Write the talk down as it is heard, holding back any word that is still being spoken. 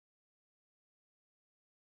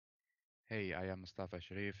Hey, I am Mustafa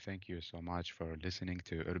Sharif. Thank you so much for listening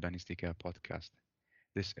to Urbanistica podcast.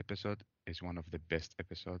 This episode is one of the best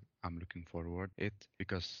episodes. I'm looking forward it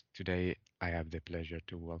because today I have the pleasure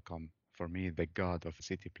to welcome for me the god of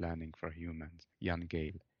city planning for humans, Jan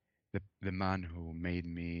Gale, the man who made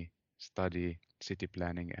me study city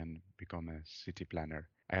planning and become a city planner.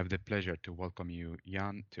 I have the pleasure to welcome you,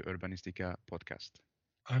 Jan, to Urbanistica podcast.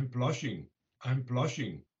 I'm blushing. I'm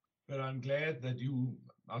blushing, but I'm glad that you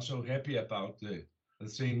are so happy about the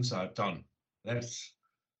things I've done. That's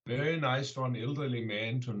very nice for an elderly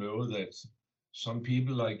man to know that some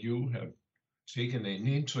people like you have taken an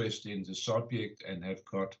interest in the subject and have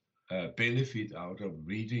got a benefit out of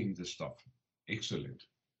reading the stuff. Excellent.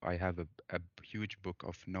 I have a huge book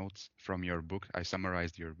of notes from your book. I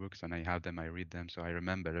summarized your books and I have them, I read them, so I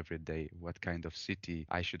remember every day what kind of city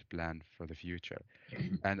I should plan for the future.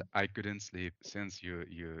 And I couldn't sleep since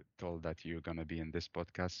you told that you're gonna be in this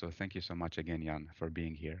podcast. So thank you so much again, Jan, for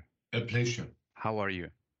being here. A pleasure. How are you?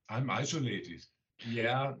 I'm isolated.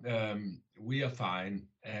 Yeah, we are fine.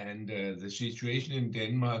 And the situation in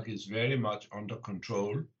Denmark is very much under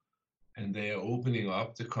control. And they are opening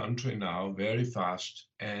up the country now very fast.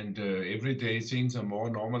 And every day things are more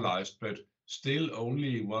normalized, but still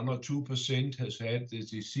only 1 or 2% has had the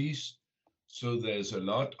disease. So there's a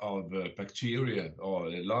lot of bacteria or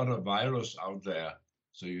a lot of virus out there.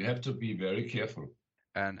 So you have to be very careful.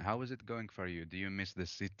 And how is it going for you? Do you miss the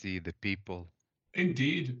city, the people?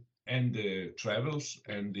 Indeed. And the travels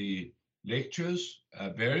and the lectures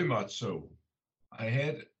are very much so. I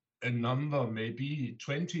had a number, maybe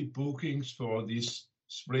 20 bookings for this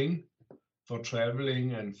spring for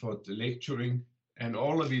traveling and for the lecturing, and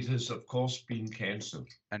all of it has, of course, been cancelled.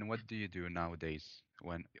 And what do you do nowadays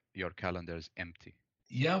when your calendar is empty?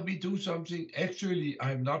 Yeah, we do something. Actually,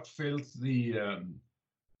 I've not felt the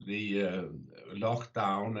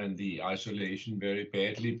lockdown and the isolation very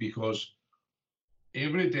badly because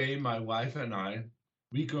every day my wife and I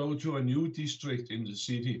we go to a new district in the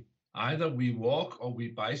city. Either we walk or we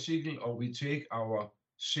bicycle or we take our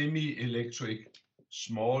semi-electric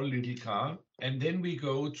small little car, and then we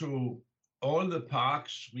go to all the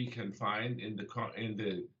parks we can find in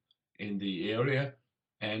the area,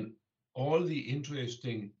 and all the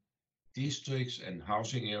interesting districts and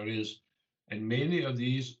housing areas. And many of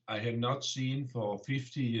these I have not seen for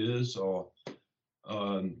 50 years or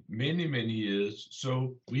many, many years.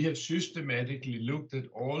 So we have systematically looked at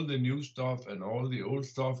all the new stuff and all the old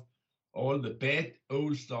stuff, all the bad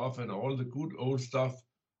old stuff and all the good old stuff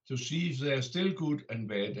to see if they're still good and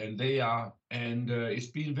bad, and they are. And it's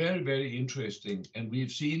been very, very interesting. And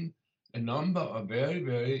we've seen a number of very,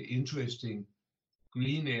 very interesting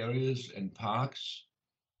green areas and parks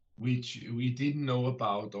which we didn't know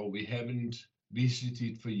about or we haven't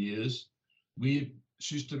visited for years. We've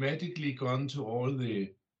systematically gone to all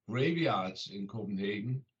the graveyards in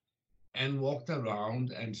Copenhagen and walked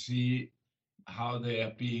around and see how they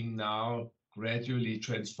are being now gradually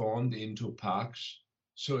transformed into parks.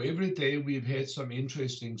 So every day we've had some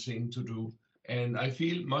interesting thing to do. And I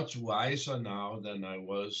feel much wiser now than I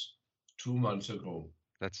was 2 months ago.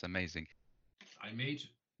 That's amazing. I made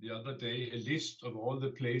the other day a list of all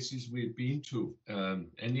the places we've been to,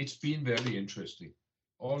 and it's been very interesting.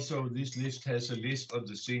 Also, this list has a list of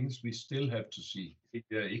the things we still have to see.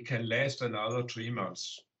 It can last another 3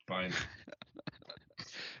 months. Fine.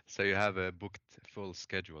 So you have a booked full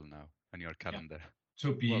schedule now on your Yeah. calendar. To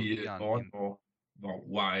Well, be Jan, more and more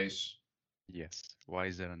wise. yes,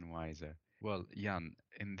 wiser and wiser. Well, Jan,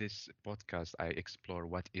 in this podcast, I explore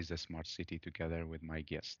what is a smart city together with my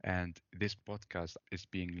guest. And this podcast is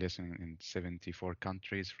being listened in 74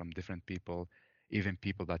 countries from different people, even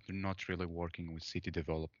people that are not really working with city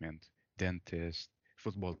development, dentists,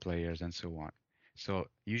 football players, and so on. So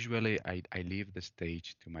usually I leave the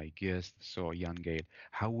stage to my guest. So Jan Gale,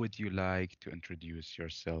 how would you like to introduce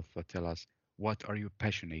yourself or tell us what are you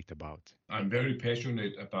passionate about? I'm very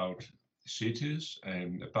passionate about cities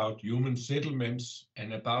and about human settlements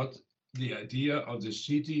and about the idea of the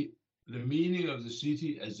city, the meaning of the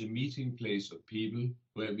city as a meeting place of people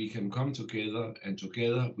where we can come together and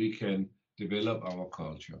together we can develop our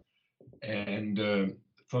culture. And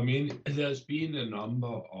for me, there's been a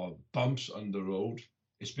number of bumps on the road,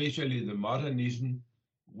 especially the modernism,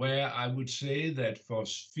 where I would say that for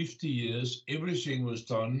 50 years, everything was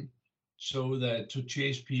done so that to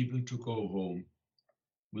chase people to go home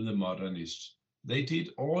with the modernists. They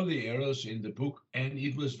did all the errors in the book and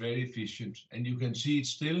it was very efficient. And you can see it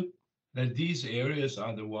still that these areas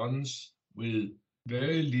are the ones with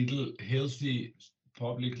very little healthy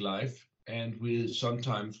public life and with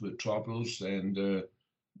sometimes with troubles and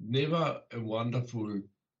never a wonderful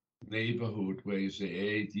neighborhood where you say,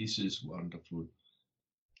 hey, this is wonderful.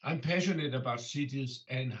 I'm passionate about cities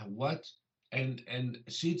and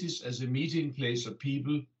cities as a meeting place of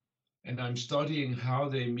people, and I'm studying how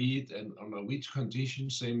they meet and under which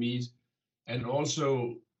conditions they meet, and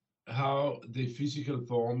also how the physical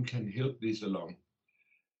form can help this along.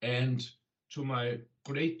 And to my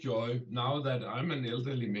great joy, now that I'm an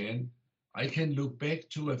elderly man, I can look back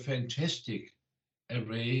to a fantastic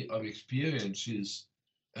array of experiences.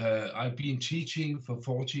 I've been teaching for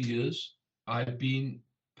 40 years. I've been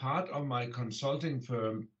part of my consulting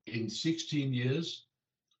firm in 16 years.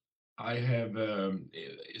 I have,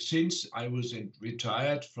 since I was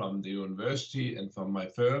retired from the university and from my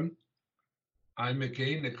firm, I'm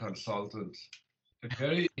again a consultant. A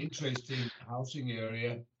very interesting housing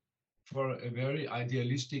area for a very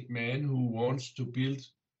idealistic man who wants to build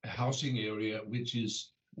a housing area which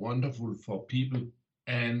is wonderful for people.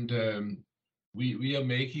 And we are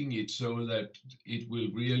making it so that it will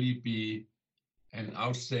really be an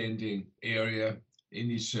outstanding area in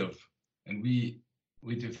itself. And we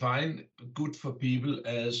define good for people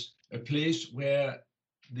as a place where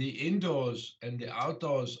the indoors and the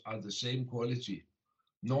outdoors are the same quality.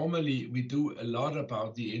 Normally, we do a lot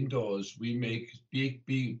about the indoors. We make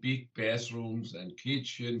big bathrooms and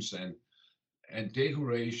kitchens and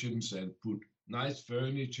decorations and put nice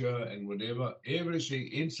furniture and whatever, everything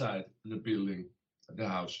inside the building, the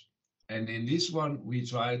house. And in this one, we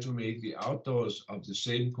try to make the outdoors of the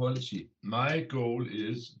same quality. My goal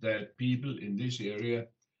is that people in this area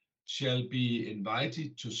shall be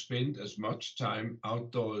invited to spend as much time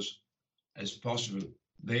outdoors as possible.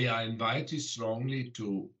 They are invited strongly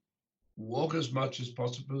to walk as much as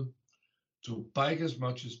possible, to bike as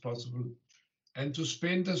much as possible, and to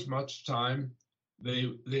spend as much time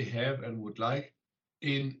they have and would like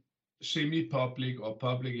in semi-public or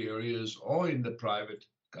public areas or in the private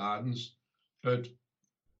gardens. But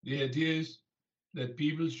the idea is that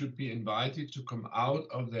people should be invited to come out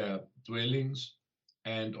of their dwellings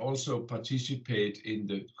and also participate in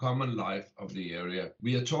the common life of the area.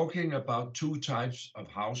 We are talking about two types of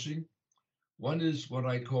housing. One is what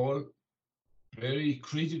I call very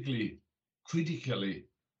critically,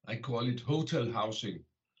 I call it hotel housing.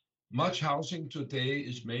 Much housing today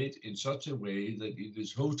is made in such a way that it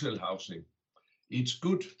is hotel housing. It's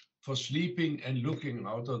good for sleeping and looking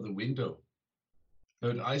out of the window.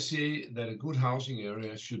 But I say that a good housing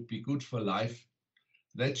area should be good for life.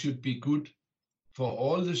 That should be good for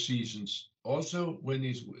all the seasons. Also, when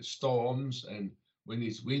it storms and when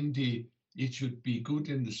it's windy, it should be good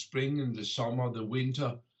in the spring and the summer, the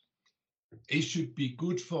winter. It should be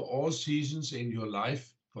good for all seasons in your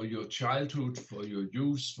life, for your childhood, for your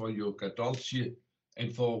youth, for your adulthood,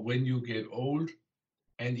 and for when you get old.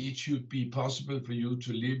 And it should be possible for you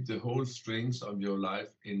to live the whole strength of your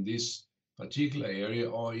life in this particular area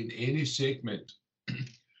or in any segment.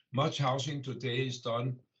 Much housing today is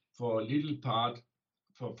done for a little part,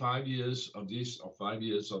 for 5 years of this or 5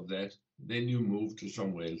 years of that, then you move to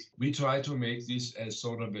somewhere else. We try to make this as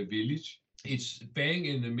sort of a village. It's bang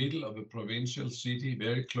in the middle of a provincial city,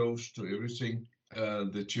 very close to everything.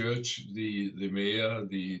 The church, the mayor,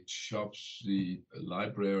 the shops, the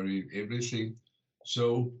library, everything.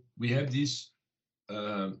 So we have this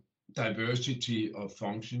diversity of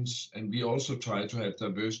functions, and we also try to have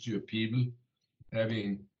diversity of people,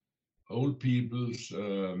 having old people's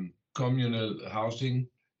communal housing,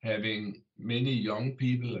 having many young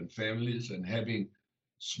people and families, and having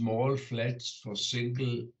small flats for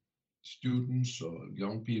single students or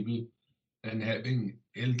young people, and having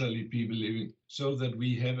elderly people living, so that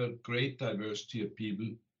we have a great diversity of people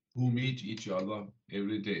who meet each other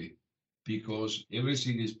every day, because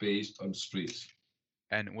everything is based on streets.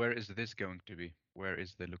 And where is this going to be? Where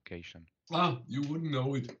is the location? You wouldn't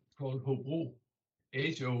know it. It's called Hobro,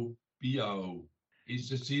 Hobro.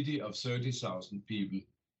 It's a city of 30,000 people.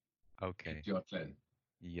 Okay. In Jutland.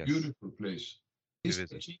 Yes. Beautiful place. This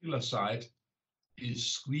particular site is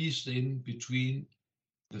squeezed in between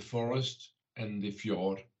the forest and the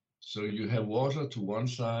fjord. So you have water to one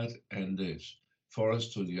side and the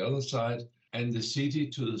forest to the other side and the city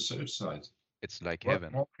to the third side. It's like What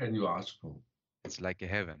heaven. more can you ask for? It's like a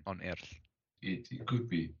heaven on earth. It could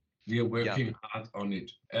be. We are working hard on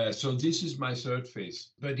it. So this is my third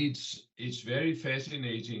phase, but it's very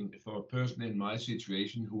fascinating for a person in my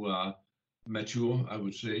situation who are mature, I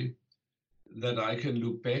would say, that I can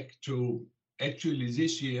look back to. Actually,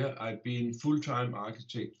 this year I've been full-time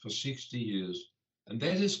architect for 60 years, and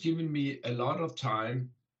that has given me a lot of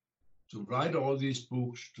time to write all these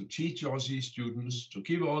books, to teach all these students, to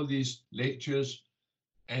give all these lectures,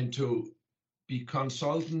 and to be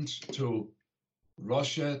consultant to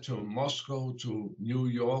Russia to Moscow to New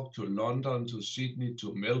York to London to Sydney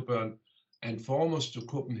to Melbourne and foremost to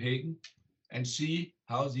Copenhagen and see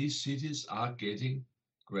how these cities are getting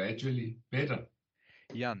gradually better.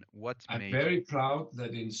 Jan, what I'm made very proud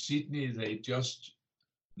that in Sydney they just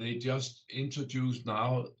introduced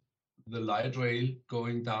now the light rail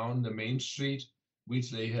going down the main street,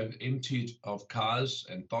 which they have emptied of cars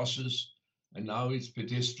and buses, and now it's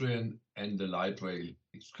pedestrian and the light rail.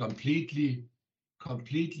 It's completely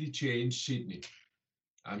changed Sydney.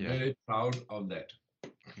 I'm yeah, very proud of that.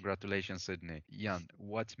 congratulations, Sydney. Jan,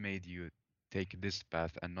 what made you take this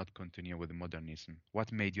path and not continue with modernism?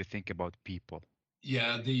 What made you think about people?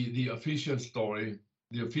 Yeah, the official story.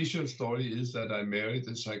 The official story is that I married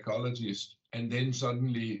a psychologist, and then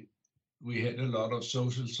suddenly we had a lot of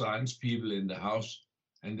social science people in the house,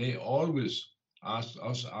 and they always asked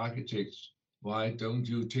us architects, why don't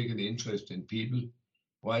you take an interest in people?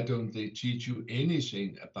 Why don't they teach you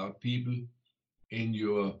anything about people in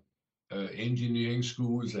your engineering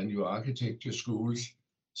schools and your architecture schools?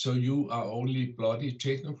 So you are only bloody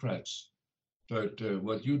technocrats, but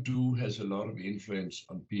what you do has a lot of influence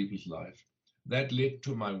on people's life. That led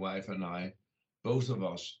to my wife and I, both of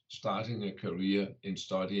us, starting a career in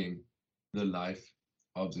studying the life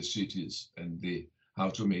of the cities and the how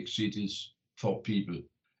to make cities for people.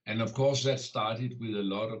 And of course, that started with a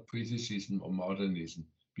lot of criticism of modernism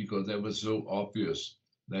because that was so obvious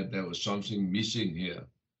that there was something missing here.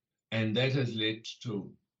 And that has led to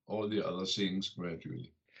all the other things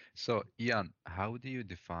gradually. So, Jan, how do you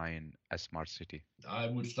define a smart city? I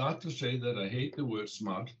would start to say that I hate the word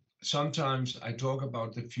smart. Sometimes I talk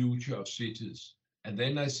about the future of cities, and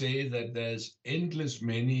then I say that there's endless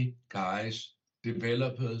many guys,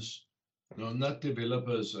 developers, no, not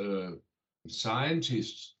developers,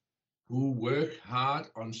 scientists who work hard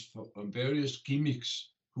on various gimmicks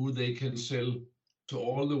who they can sell to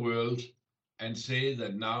all the world and say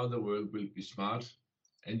that now the world will be smart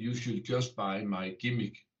and you should just buy my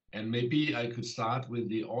gimmick. And maybe I could start with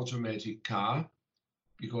the automatic car,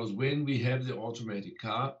 because when we have the automatic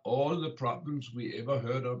car, all the problems we ever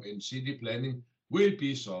heard of in city planning will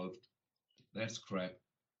be solved. That's crap.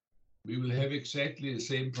 We will have exactly the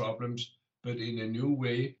same problems, but in a new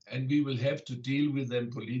way, and we will have to deal with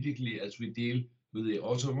them politically as we deal with the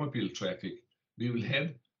automobile traffic. We will have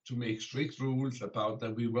to make strict rules about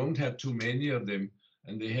that we won't have too many of them,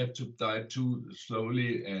 and they have to drive too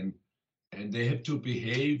slowly, and they have to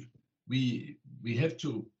behave. We have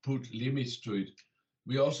to put limits to it.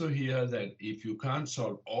 We also hear that if you can't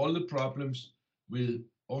solve all the problems with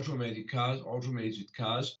automated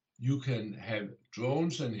cars, you can have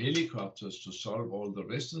drones and helicopters to solve all the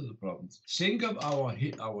rest of the problems. Think of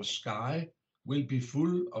our sky will be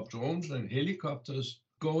full of drones and helicopters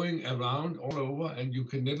going around all over, and you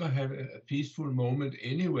can never have a peaceful moment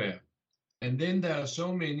anywhere. And then there are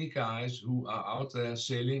so many guys who are out there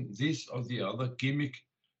selling this or the other gimmick,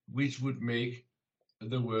 which would make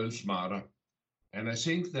the world smarter. And I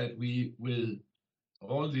think that we, with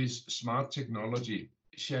all this smart technology,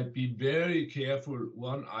 shall be very careful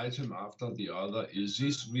one item after the other. Is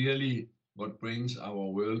this really what brings our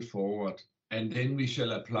world forward? And then we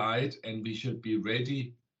shall apply it, and we shall be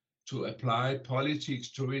ready to apply politics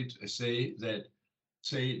to it.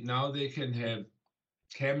 Say now they can have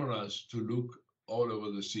cameras to look all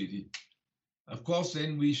over the city. Of course,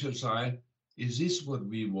 then we shall say, is this what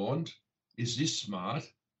we want? Is this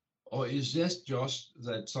smart? Or is this just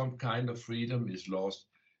that some kind of freedom is lost?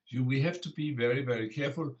 So we have to be very, very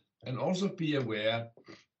careful and also be aware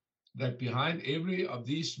that behind every of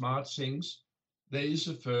these smart things, there is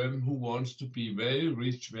a firm who wants to be very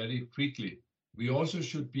rich very quickly. We also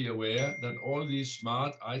should be aware that all these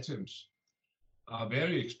smart items are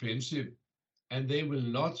very expensive, and they will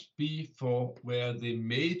not be for where the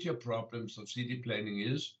major problems of city planning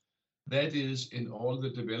is. That is in all the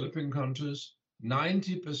developing countries.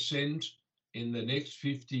 90% in the next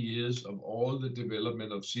 50 years of all the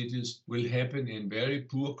development of cities will happen in very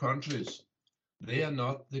poor countries. They are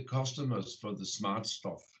not the customers for the smart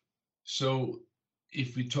stuff. So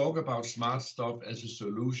if we talk about smart stuff as a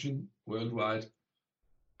solution worldwide,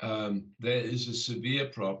 there is a severe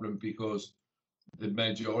problem because the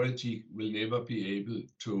majority will never be able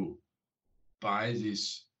to buy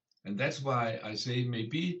this. And that's why I say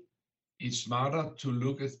maybe it's smarter to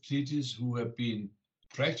look at cities who have been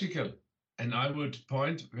practical. And I would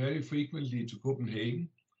point very frequently to Copenhagen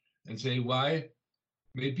and say, why?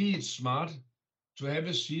 Maybe it's smart to have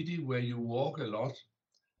a city where you walk a lot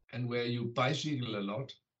and where you bicycle a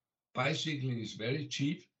lot. Bicycling is very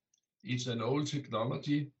cheap. It's an old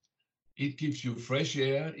technology. It gives you fresh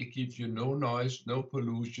air. It gives you no noise, no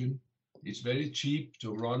pollution. It's very cheap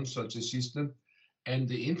to run such a system, and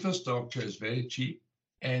the infrastructure is very cheap,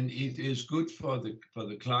 and it is good for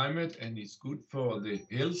the climate, and it's good for the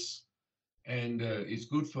health, and it's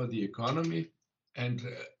good for the economy. And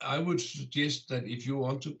I would suggest that if you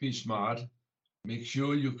want to be smart, make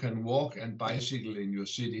sure you can walk and bicycle in your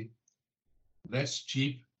city. That's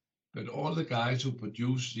cheap, but all the guys who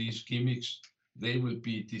produce these gimmicks, they will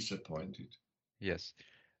be disappointed. Yes,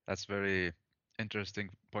 that's very interesting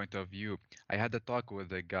point of view. I had a talk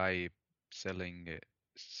with a guy selling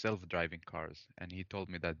self-driving cars, and he told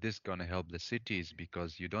me that this gonna help the cities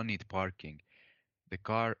because you don't need parking. The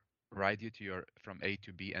car ride you to your from A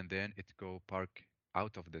to B, and then it go park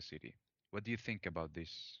out of the city. What do you think about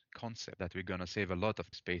this concept that we're gonna save a lot of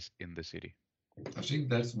space in the city? I think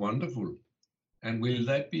that's wonderful. And will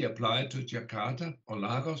that be applied to Jakarta or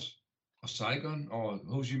Lagos or Saigon or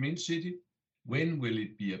Ho Chi Minh City? When will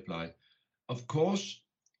it be applied? Of course,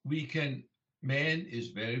 we can, man is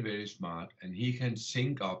very, very smart and he can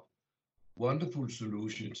think up wonderful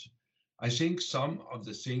solutions. I think some of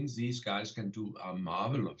the things these guys can do are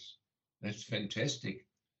marvelous. That's fantastic.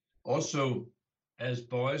 Also, as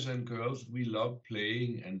boys and girls, we love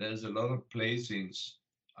playing, and there's a lot of playthings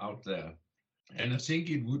out there. And I think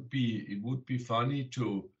it would be funny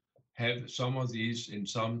to have some of these in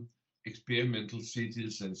some experimental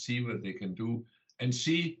cities and see what they can do and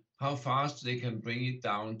see how fast they can bring it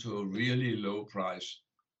down to a really low price,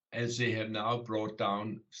 as they have now brought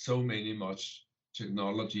down so many much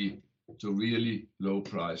technology to really low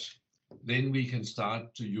price. Then we can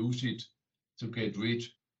start to use it to get rid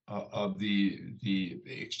of the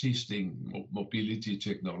existing mobility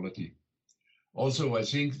technology. Also, I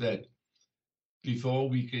think that before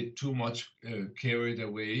we get too much carried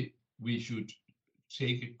away, we should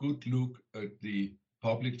take a good look at the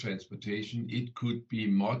public transportation. It could be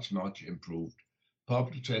much, much improved.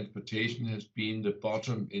 Public transportation has been the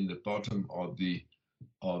bottom in the bottom of the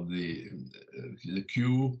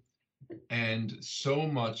queue, and so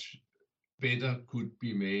much better could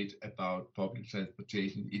be made about public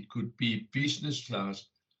transportation. It could be business class,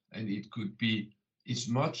 and it's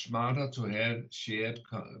much smarter to have shared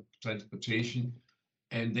transportation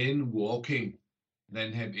and then walking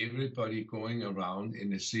than have everybody going around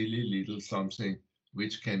in a silly little something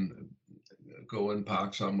which can go and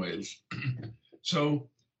park somewhere else. So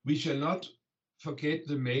we shall not forget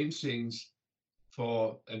the main things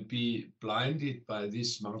for and be blinded by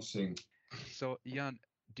this smart thing. So, Jan,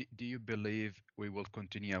 do you believe we will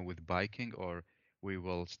continue with biking or we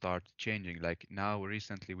will start changing? Like now,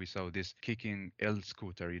 recently we saw this kicking L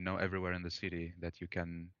scooter, everywhere in the city that you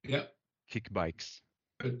can Yeah, kick bikes.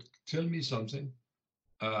 but tell me something.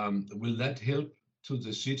 Will that help to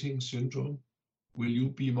the sitting syndrome? Will you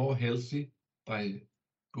be more healthy by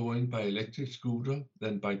going by electric scooter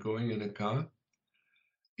than by going in a car?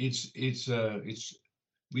 It's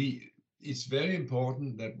we it's very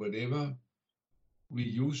important that whatever we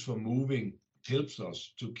use for moving helps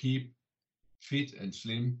us to keep fit and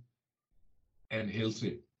slim and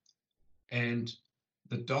healthy. And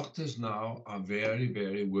the doctors now are very,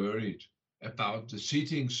 very worried about the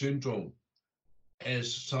sitting syndrome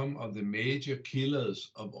as some of the major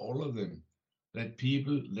killers of all of them, that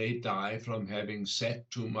people, they die from having sat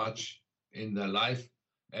too much in their life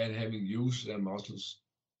and having used their muscles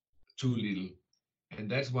too little. And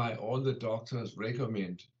that's why all the doctors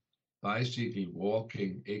recommend bicycle,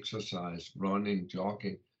 walking, exercise, running,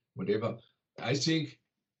 jogging, whatever. I think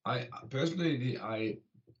I personally,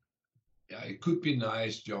 it could be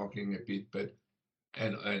nice jogging a bit, but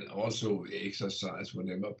and also exercise,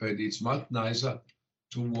 whatever. But it's much nicer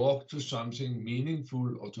to walk to something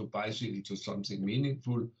meaningful or to bicycle to something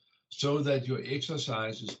meaningful, so that your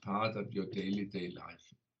exercise is part of your daily day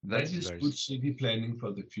life. That That's is very good city planning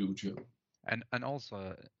for the future. and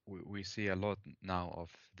also we see a lot now of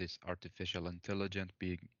this artificial intelligence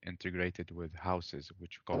being integrated with houses,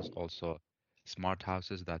 which calls also smart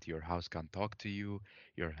houses that your house can talk to you,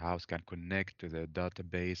 your house can connect to the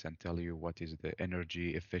database and tell you what is the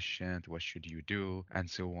energy efficient, what should you do, and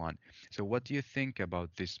so on. So what do you think about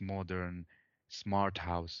this modern smart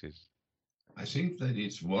houses? I think that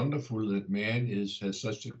it's wonderful that man has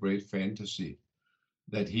such a great fantasy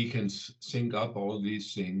that he can think up all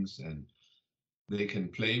these things and they can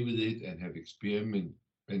play with it and have experiment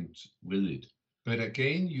with it. But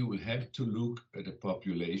again, you will have to look at a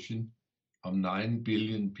population of 9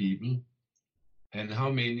 billion people, and how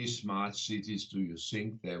many smart cities do you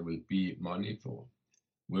think there will be money for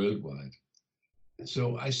worldwide?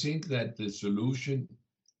 So I think that the solution,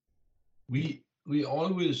 we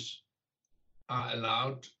always are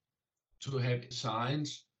allowed to have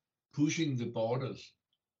science pushing the borders,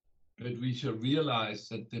 but we shall realize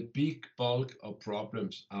that the big bulk of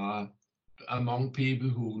problems are among people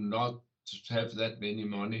who not have that many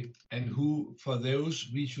money, and who, for those,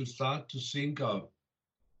 we should start to think of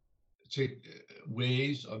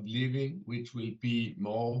ways of living which will be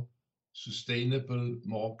more sustainable,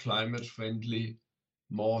 more climate friendly,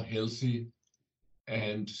 more healthy,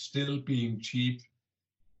 and still being cheap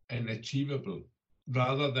and achievable,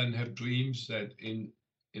 rather than have dreams that in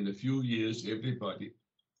a few years everybody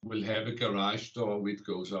will have a garage door which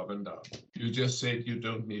goes up and down. You just said you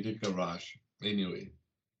don't need a garage anyway.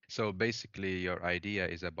 So basically, your idea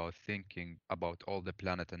is about thinking about all the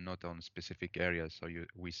planet and not on specific areas. So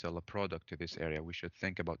we sell a product to this area. We should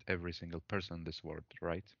think about every single person in this world,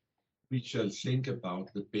 right? We shall think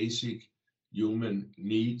about the basic human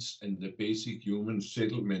needs and the basic human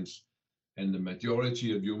settlements and the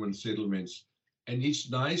majority of human settlements. And it's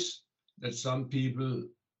nice that some people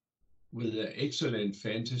with their excellent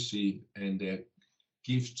fantasy and their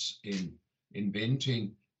gifts in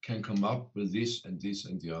inventing can come up with this and this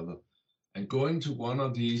and the other. And going to one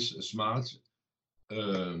of these smart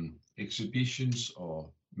exhibitions or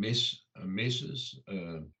messes,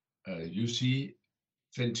 you see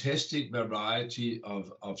fantastic variety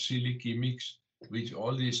of silly gimmicks, which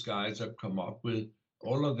all these guys have come up with,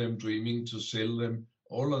 all of them dreaming to sell them.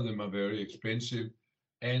 All of them are very expensive.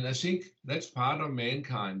 And I think that's part of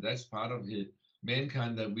mankind. That's part of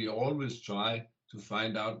mankind, that we always try to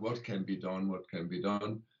find out what can be done, what can be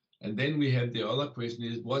done. And then we have the other question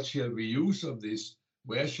is, what shall we use of this?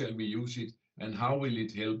 Where shall we use it? And how will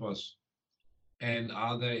it help us? And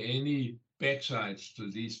are there any backsides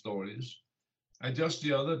to these stories? I just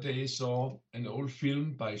the other day saw an old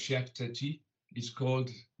film by Jacques Tati. It's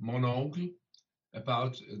called Mon Oncle,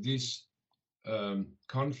 about this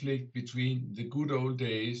conflict between the good old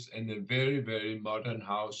days and a very, very modern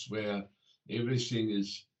house where everything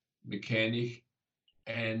is mechanic.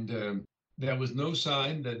 And there was no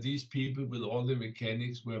sign that these people with all the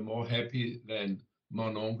mechanics were more happy than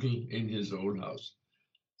Mon Oncle in his old house.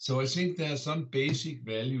 So I think there are some basic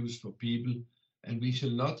values for people, and we shall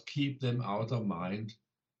not keep them out of mind.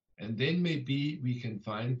 And then maybe we can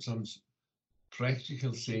find some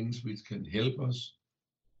practical things which can help us.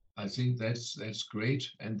 I think that's great.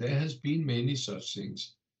 And there has been many such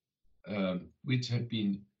things which have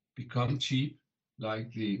become cheap,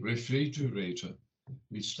 like the refrigerator,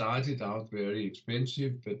 which started out very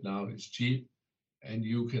expensive, but now it's cheap. And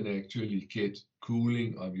you can actually get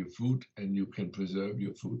cooling of your food, and you can preserve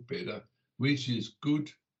your food better, which is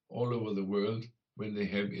good all over the world when they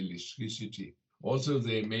have electricity. Also,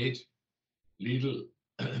 they made little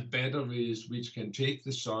batteries which can take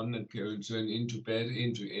the sun and turn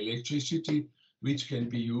into electricity, which can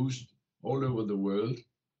be used all over the world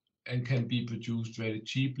and can be produced very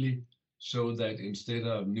cheaply, so that instead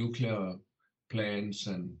of nuclear plants,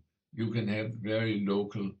 and you can have very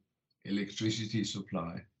local electricity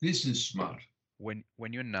supply. This is smart.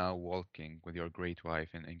 When you're now walking with your great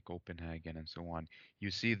wife in Copenhagen and so on, you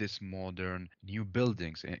see this modern new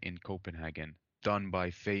buildings in Copenhagen done by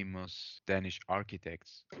famous Danish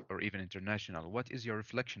architects or even international. What is your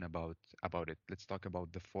reflection about it? Let's talk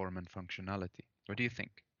about the form and functionality. What do you think?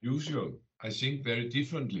 Usual, I think very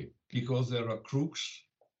differently, because there are crooks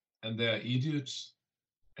and there are idiots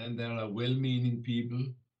and there are well-meaning people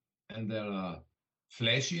and there are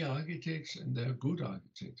flashy architects and there are good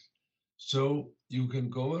architects. So you can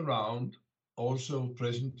go around also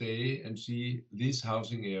present day and see this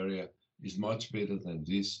housing area is much better than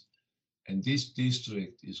this. And this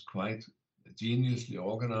district is quite geniusly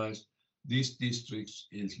organized. This district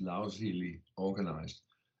is lousily organized.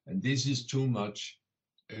 And this is too much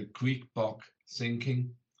quick buck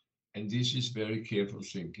thinking. And this is very careful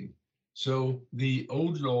thinking. So the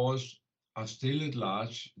old laws are still at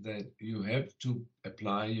large, that you have to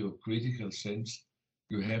apply your critical sense.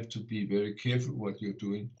 You have to be very careful what you're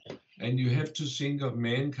doing. And you have to think of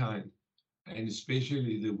mankind, and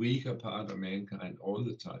especially the weaker part of mankind, all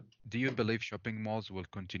the time. Do you believe shopping malls will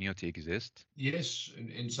continue to exist? Yes,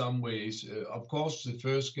 in some ways. Of course, the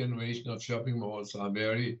first generation of shopping malls are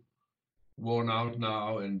very worn out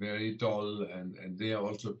now and very dull, and they are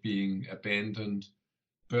also being abandoned.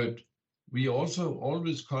 But we also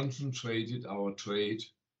always concentrated our trade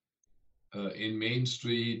in main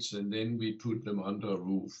streets, and then we put them under a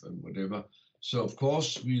roof and whatever. So of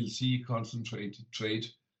course we'll see concentrated trade,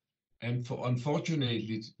 and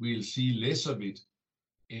unfortunately we'll see less of it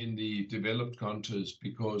in the developed countries,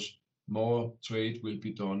 because more trade will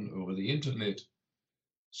be done over the internet.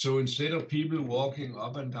 So instead of people walking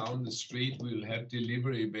up and down the street, we'll have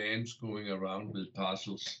delivery vans going around with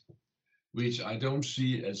parcels, which I don't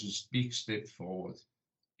see as a big step forward.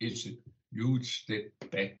 it's a huge step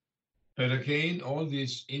back. But again, all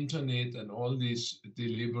this internet and all this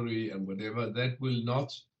delivery and whatever, that will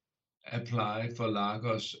not apply for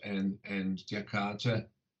Lagos and Jakarta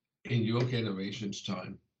in your generation's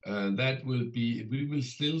time. That will be, we will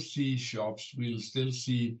still see shops, we'll still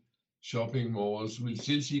see shopping malls, we'll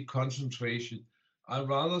still see concentration. I'd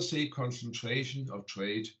rather say concentration of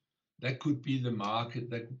trade. That could be the market,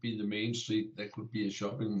 that could be the main street, that could be a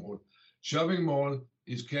shopping mall. Shopping mall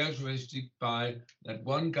is characteristic by that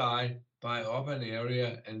one guy buy up an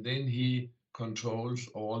area and then he controls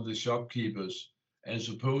all the shopkeepers, as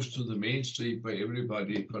opposed to the main street where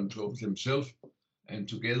everybody controls himself and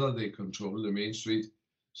together they control the main street.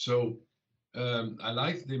 So I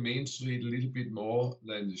like the main street a little bit more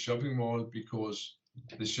than the shopping mall, because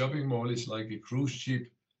the shopping mall is like a cruise ship.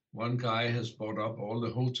 One guy has bought up all the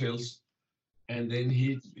hotels and then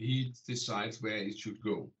he decides where it should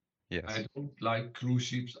go. Yes. I don't like cruise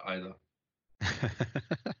ships either.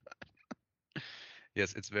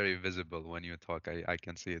 Yes, it's very visible when you talk. I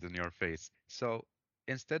can see it in your face. So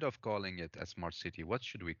instead of calling it a smart city, what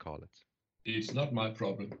should we call it? It's not my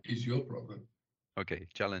problem. It's your problem. Okay,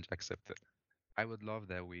 challenge accepted. I would love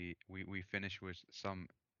that we finish with some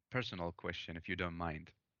personal question, if you don't mind.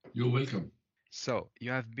 You're welcome. So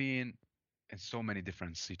you have been in so many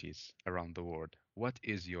different cities around the world. What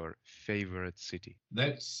is your favorite city?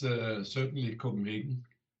 That's certainly Copenhagen.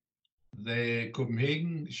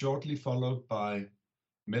 Copenhagen, shortly followed by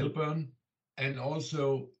Melbourne, and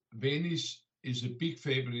also Venice is a big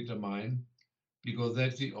favorite of mine, because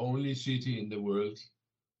that's the only city in the world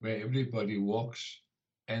where everybody walks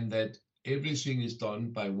and that everything is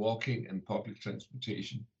done by walking and public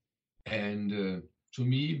transportation. And to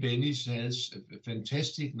me, Venice has a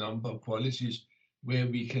fantastic number of qualities where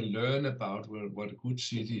we can learn about what a good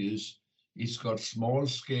city is. It's got small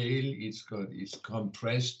scale, it's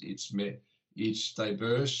compressed, it's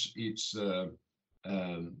diverse,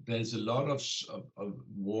 there's a lot of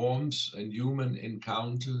warmth and human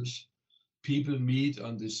encounters. People meet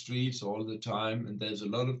on the streets all the time, and there's a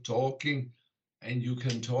lot of talking, and you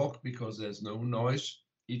can talk because there's no noise.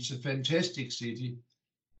 It's a fantastic city.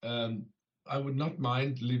 I would not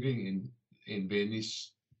mind living in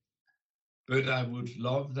Venice, but I would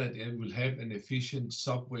love that it will have an efficient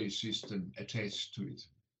subway system attached to it.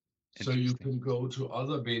 So you can go to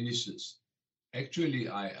other Venices. Actually,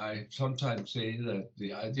 I sometimes say that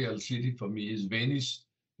the ideal city for me is Venice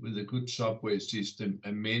with a good subway system,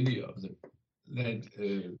 and many of them.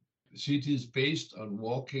 That cities based on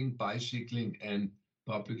walking, bicycling, and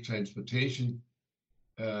public transportation,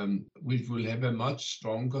 which will have a much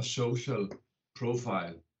stronger social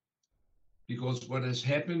profile. Because what has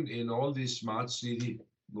happened in all this smart city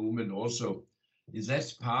movement also is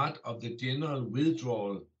that's part of the general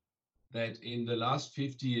withdrawal, that in the last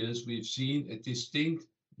 50 years we've seen a distinct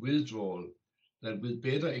withdrawal, that with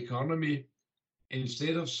better economy,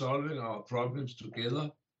 instead of solving our problems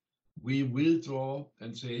together, we withdraw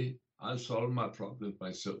and say, I'll solve my problem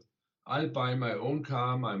myself. I'll buy my own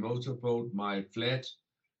car, my motorboat, my flat,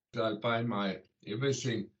 I'll buy my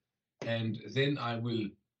everything, and then I will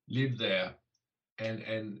live there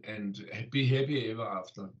and be happy ever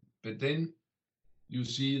after. But then you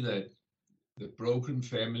see that the broken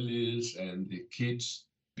families and the kids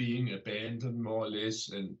being abandoned more or less,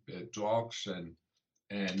 and drugs and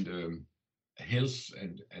health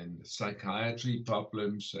and psychiatry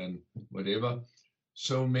problems and whatever.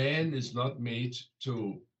 So man is not made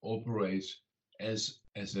to operate as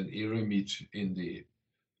an eremit in the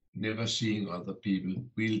never seeing other people.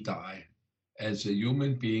 We'll die. As a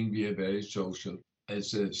human being, we are very social.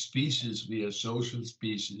 As a species, we are social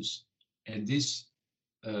species. And this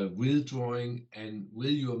withdrawing, and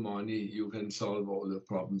with your money, you can solve all the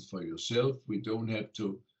problems for yourself. We don't have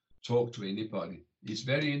to talk to anybody. It's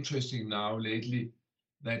very interesting now lately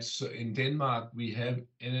that in Denmark, we have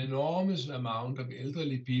an enormous amount of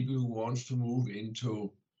elderly people who wants to move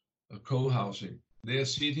into co-housing. They're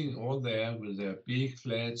sitting all there with their big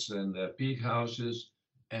flats and their big houses,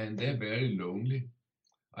 and they're very lonely.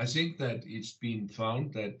 I think that it's been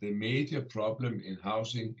found that the major problem in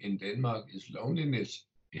housing in Denmark is loneliness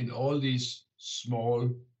in all these small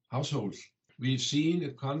households. We've seen a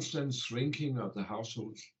constant shrinking of the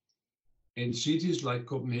households. In cities like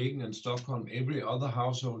Copenhagen and Stockholm, every other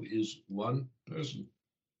household is one person.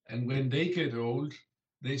 And when they get old,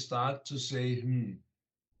 they start to say,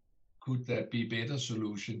 could there be better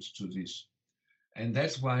solutions to this? And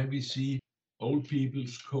that's why we see old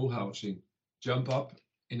people's co-housing jump up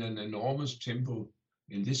in an enormous tempo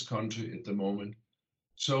in this country at the moment.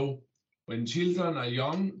 So When children are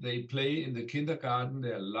young, they play in the kindergarten.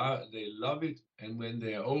 They love it, and when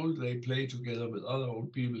they are old, they play together with other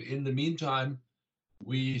old people. In the meantime,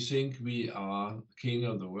 we think we are king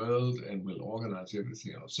of the world and will organize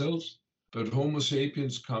everything ourselves. But Homo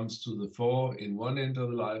sapiens comes to the fore in one end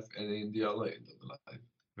of the life and in the other end of the life.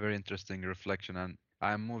 Very interesting reflection. And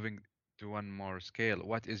I'm moving to one more scale.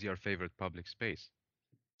 What is your favorite public space?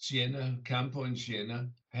 Siena, Campo in Siena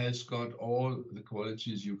has got all the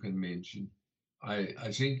qualities you can mention.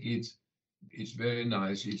 I think it's very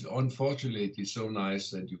nice. It's unfortunately so nice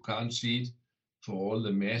that you can't see it for all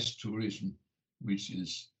the mass tourism which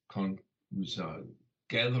are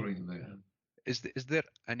gathering there. Is there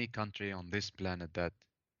any country on this planet that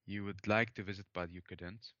you would like to visit but you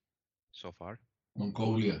couldn't so far?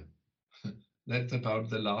 Mongolia. That's about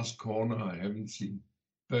the last corner I haven't seen.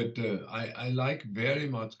 But I like very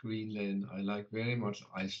much Greenland. I like very much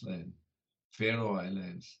Iceland, Faroe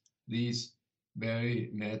Islands. These very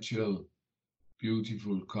natural,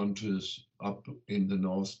 beautiful countries up in the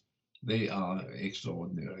north, they are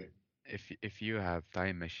extraordinary. If you have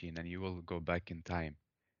time machine and you will go back in time,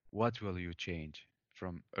 what will you change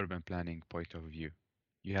from urban planning point of view?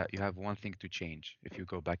 You have one thing to change if you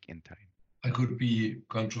go back in time. I could be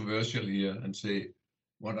controversial here and say,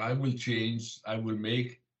 what I will change, I will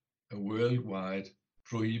make a worldwide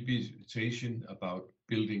prohibition about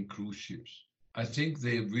building cruise ships. I think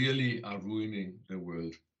they really are ruining the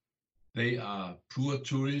world. They are poor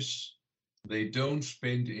tourists. They don't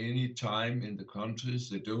spend any time in the countries.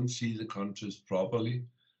 They don't see the countries properly,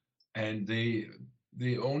 and they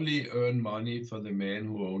only earn money for the man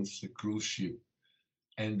who owns the cruise ship,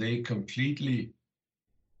 and they completely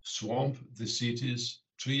swamp the cities.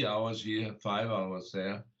 3 hours here, 5 hours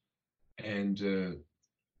there, and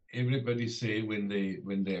everybody say when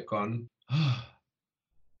they're gone, ah,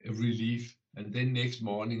 a relief, and then next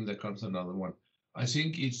morning there comes another one. I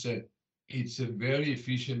think it's a very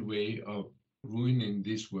efficient way of ruining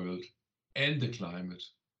this world and the climate,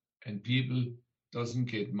 and people doesn't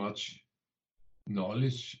get much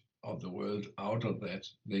knowledge of the world out of that.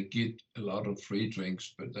 They get a lot of free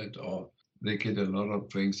drinks, but that or they get a lot of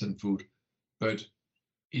drinks and food, but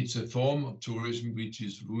it's a form of tourism which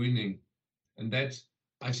is ruining, and that's.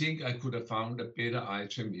 I think I could have found a better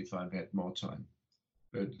item if I've had more time.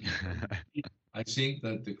 But I think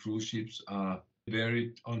that the cruise ships are a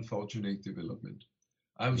very unfortunate development.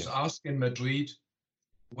 I was Yes, asked in Madrid,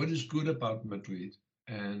 what is good about Madrid?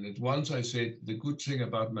 And at once I said, the good thing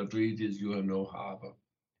about Madrid is you have no harbor.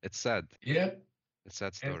 it's sad. Yeah, It's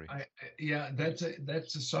sad and story. yeah,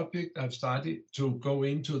 that's a subject I've started to go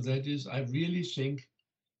into. That is, I really think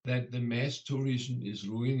that the mass tourism is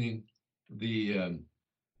ruining the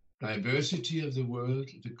diversity of the world,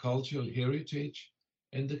 the cultural heritage,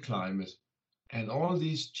 and the climate. And all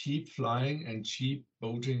this cheap flying and cheap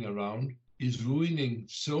boating around is ruining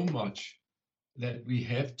so much that we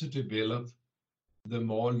have to develop the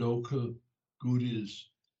more local goodies.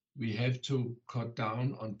 We have to cut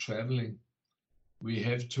down on traveling. We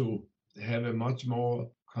have to have a much more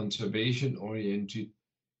conservation oriented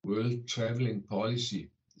world traveling policy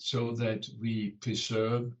so that we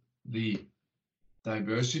preserve the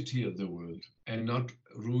diversity of the world and not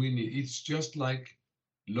ruin it. It's just like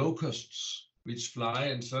locusts which fly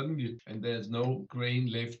and suddenly and there's no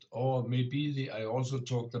grain left. Or maybe I also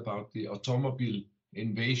talked about the automobile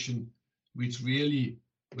invasion, which really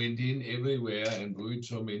went in everywhere and ruined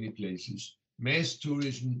so many places. Mass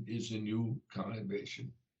tourism is a new car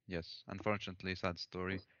invasion. Yes, unfortunately, sad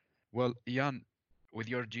story. Well, Jan, with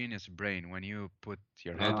your genius brain, when you put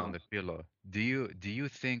your head on Ah, the pillow, do you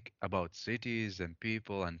think about cities and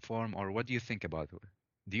people and form, or what do you think about it?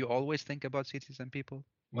 Do you always think about cities and people?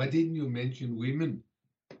 why didn't you mention women?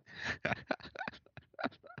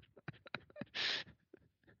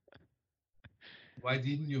 Why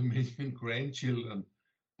didn't you mention grandchildren?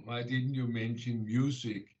 Why didn't you mention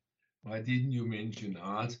music? Why didn't you mention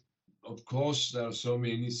art? Of course, there are so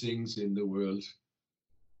many things in the world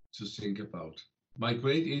to think about. My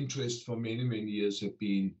great interest for many, many years have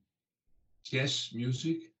been jazz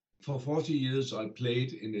music. For 40 years, I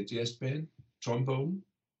played in a jazz band, trombone,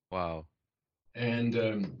 Wow. and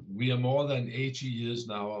we are more than 80 years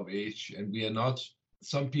now of age, and we are not.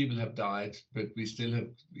 Some people have died, but we still have.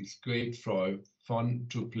 It's great fun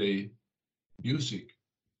to play music.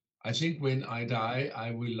 I think when I die,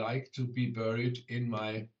 I will like to be buried in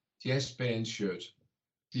my jazz band shirt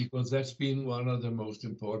because that's been one of the most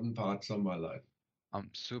important parts of my life. I'm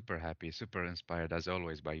super happy, super inspired as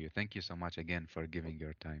always by you. Thank you so much again for giving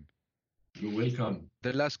your time. You're welcome.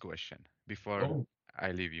 The last question before Oh,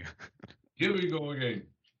 I leave you. here we go again.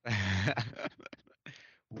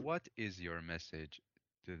 What is your message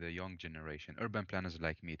to the young generation, urban planners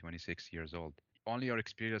like me, 26 years old? Only your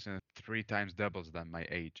experience is three times doubles than my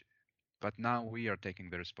age. But now we are taking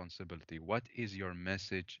the responsibility. What is your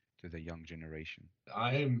message to the young generation?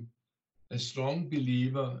 I am a strong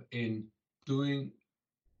believer in doing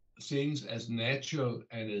things as natural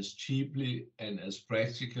and as cheaply and as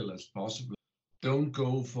practical as possible. Don't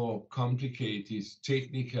go for complicated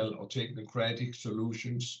technical or technocratic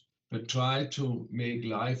solutions, but try to make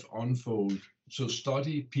life unfold. So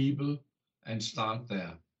study people and start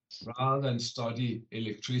there rather than study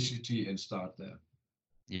electricity and start there.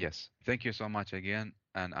 Yes. Thank you so much again.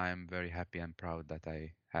 And I am very happy and proud that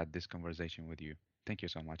I had this conversation with you. Thank you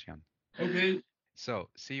so much, Jan. Okay, So,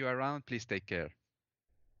 see you around. Please take care.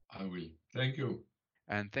 I will. Thank you.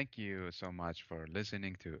 And thank you so much for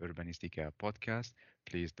listening to Urbanistica podcast.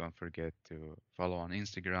 Please don't forget to follow on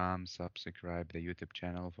Instagram, subscribe the YouTube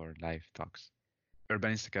channel for live talks.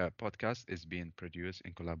 Urbanistica podcast is being produced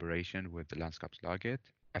in collaboration with the Landskapslaget,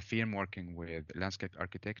 a firm working with landscape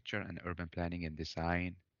architecture and urban planning and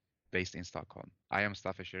design based in Stockholm. I am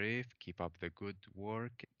Mustafa Sharif. Keep up the good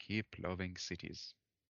work. Keep loving cities.